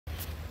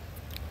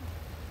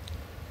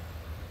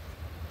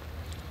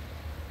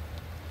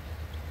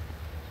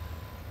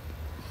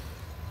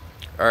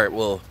All right,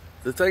 well,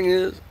 the thing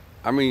is,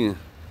 I mean,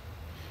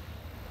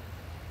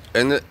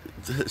 and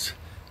this,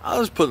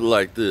 I'll just put it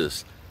like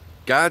this.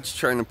 God's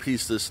trying to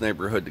piece this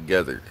neighborhood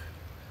together.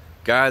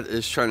 God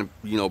is trying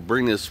to,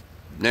 bring this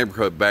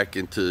neighborhood back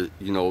into,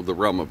 the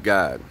realm of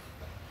God.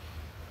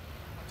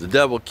 The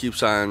devil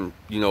keeps on,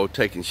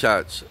 taking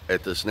shots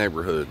at this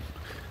neighborhood.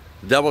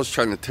 The devil's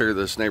trying to tear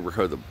this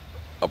neighborhood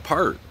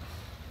apart.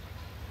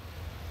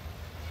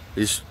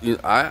 He's,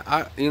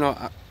 I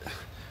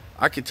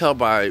could tell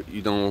by,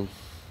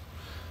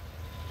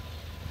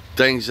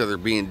 things that are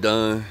being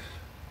done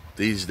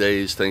these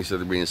days, things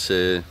that are being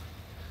said.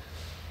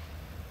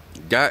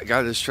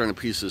 God is trying to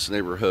piece this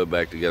neighborhood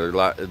back together.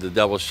 The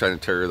devil's trying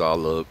to tear it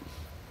all up.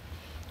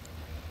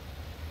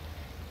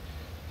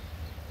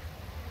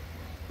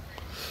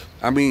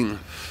 I mean,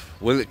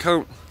 when it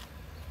comes,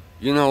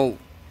 any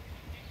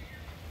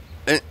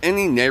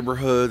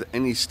neighborhood,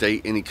 any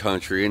state, any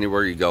country,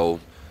 anywhere you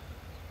go,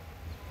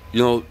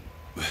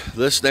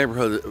 this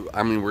neighborhood,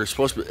 I mean, it's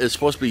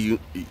supposed to be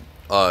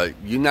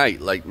unite,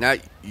 like not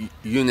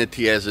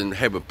unity as in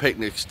having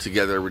picnics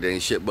together every day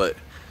and shit, but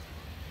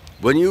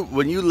when you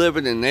live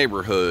in a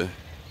neighborhood,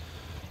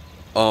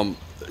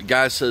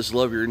 God says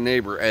love your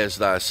neighbor as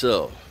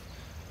thyself.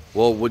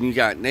 Well, when you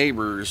got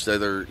neighbors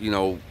that are,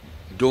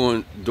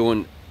 doing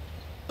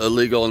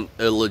illegal and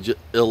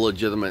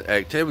illegitimate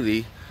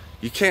activity,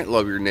 you can't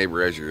love your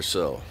neighbor as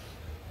yourself.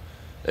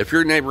 If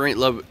your neighbor ain't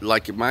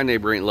if my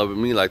neighbor ain't loving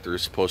me like they're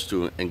supposed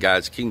to in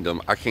God's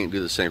kingdom, I can't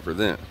do the same for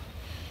them.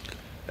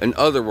 In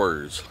other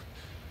words,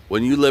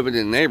 when you live in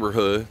a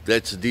neighborhood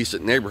that's a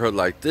decent neighborhood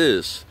like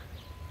this,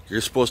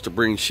 you're supposed to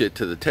bring shit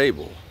to the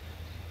table.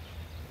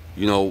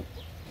 When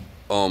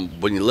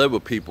you live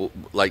with people,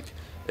 like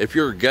if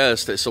you're a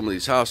guest at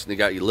somebody's house and they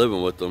got you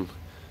living with them,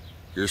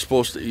 you're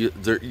supposed to,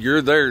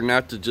 you're there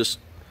not to just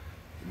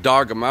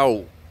dog them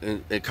out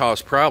and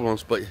cause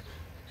problems, but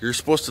you're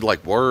supposed to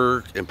like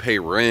work and pay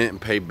rent and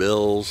pay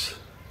bills.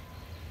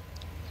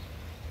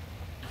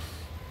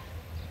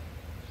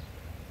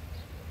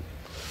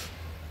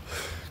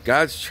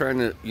 God's trying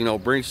to,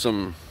 bring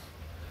some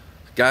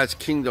God's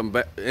kingdom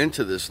back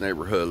into this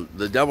neighborhood.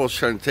 The devil's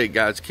trying to take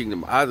God's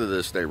kingdom out of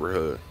this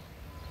neighborhood.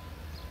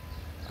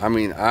 I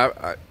mean,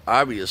 I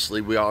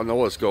obviously we all know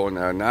what's going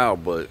on now,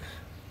 but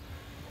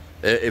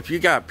if you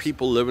got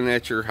people living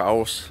at your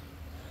house,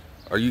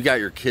 or you got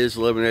your kids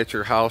living at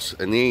your house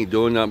and they ain't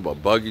doing nothing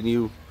but bugging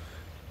you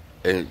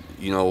and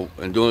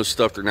and doing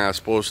stuff they're not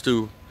supposed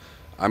to,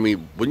 I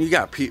mean, when you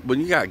got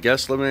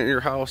guests living at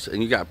your house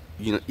and you got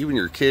even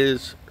your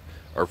kids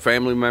or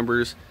family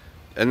members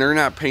and they're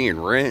not paying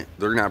rent,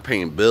 they're not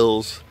paying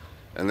bills,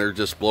 and they're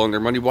just blowing their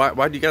money, why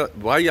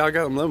y'all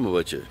got them living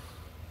with you?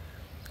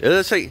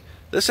 This ain't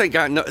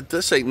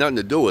nothing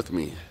to do with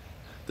me.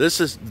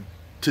 This is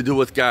to do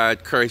with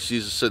God, Christ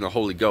Jesus, and the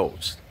Holy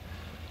Ghost.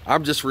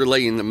 I'm just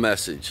relaying the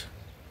message.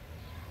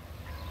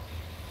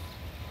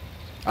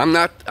 I'm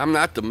not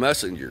the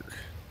messenger.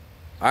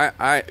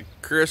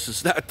 Chris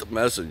is not the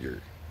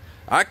messenger.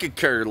 I could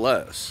care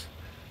less.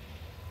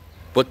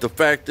 But the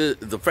fact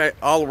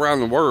all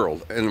around the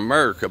world, in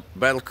America,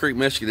 Battle Creek,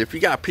 Michigan, if you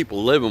got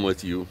people living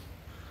with you,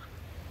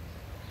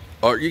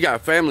 or you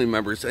got family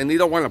members, and they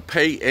don't want to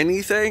pay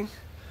anything,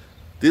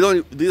 they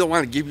don't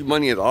want to give you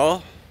money at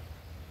all.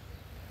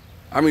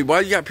 I mean, why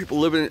y'all got people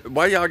living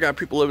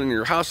in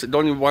your house that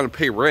don't even want to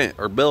pay rent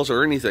or bills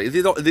or anything?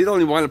 They don't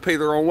even want to pay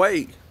their own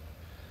way.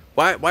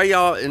 Why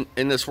y'all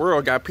in this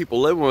world got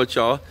people living with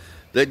y'all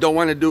that don't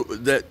want to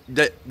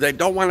that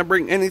don't want to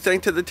bring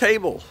anything to the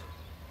table?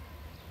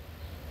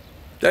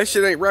 That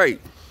shit ain't right.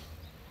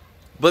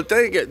 But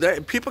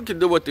people can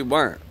do what they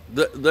want.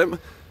 Them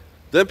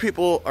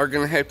people are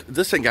gonna have to,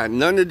 this ain't got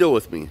nothing to do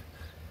with me.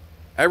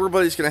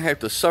 Everybody's gonna have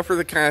to suffer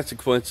the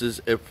consequences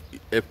if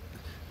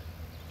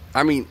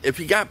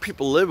you got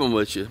people living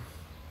with you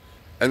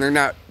and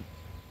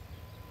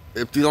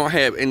if you don't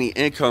have any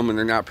income and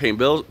they're not paying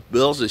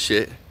bills and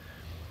shit,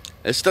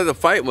 instead of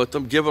fighting with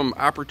them, give them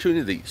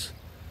opportunities.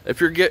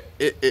 If you're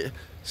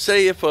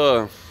say if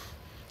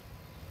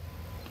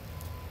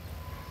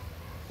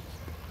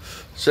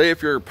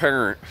you're a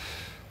parent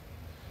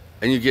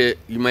and you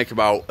make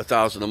about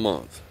 $1,000 a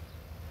month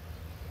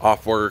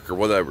off work or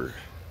whatever,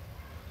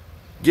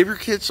 give your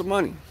kids some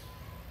money.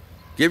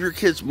 Give your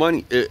kids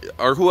money,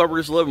 or whoever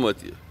is living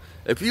with you.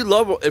 If you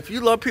love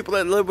people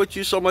that live with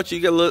you so much, you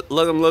can let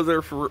them live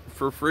there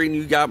for free, and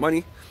you got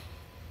money.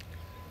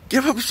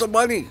 Give them some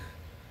money,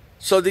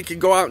 so they can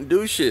go out and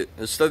do shit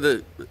instead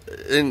of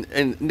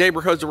in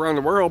neighborhoods around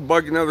the world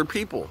bugging other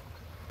people.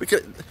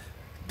 Because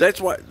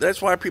that's why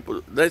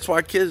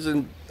kids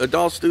and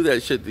adults do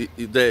that shit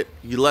that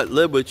you let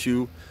live with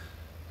you,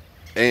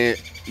 and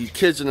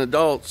kids and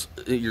adults,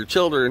 your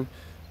children.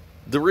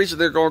 The reason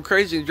they're going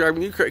crazy and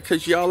driving you crazy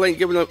because y'all ain't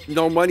giving up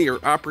no money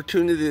or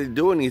opportunity to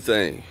do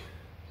anything.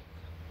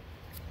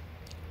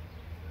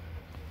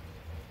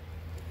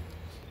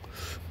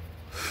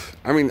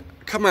 I mean,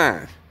 come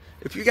on.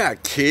 If you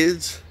got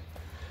kids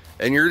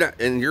and you're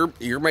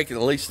making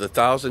at least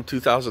 $1,000,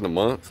 $2,000 a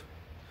month,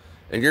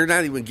 and you're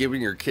not even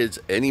giving your kids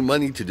any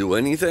money to do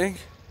anything,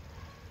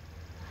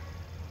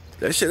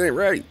 that shit ain't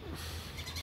right.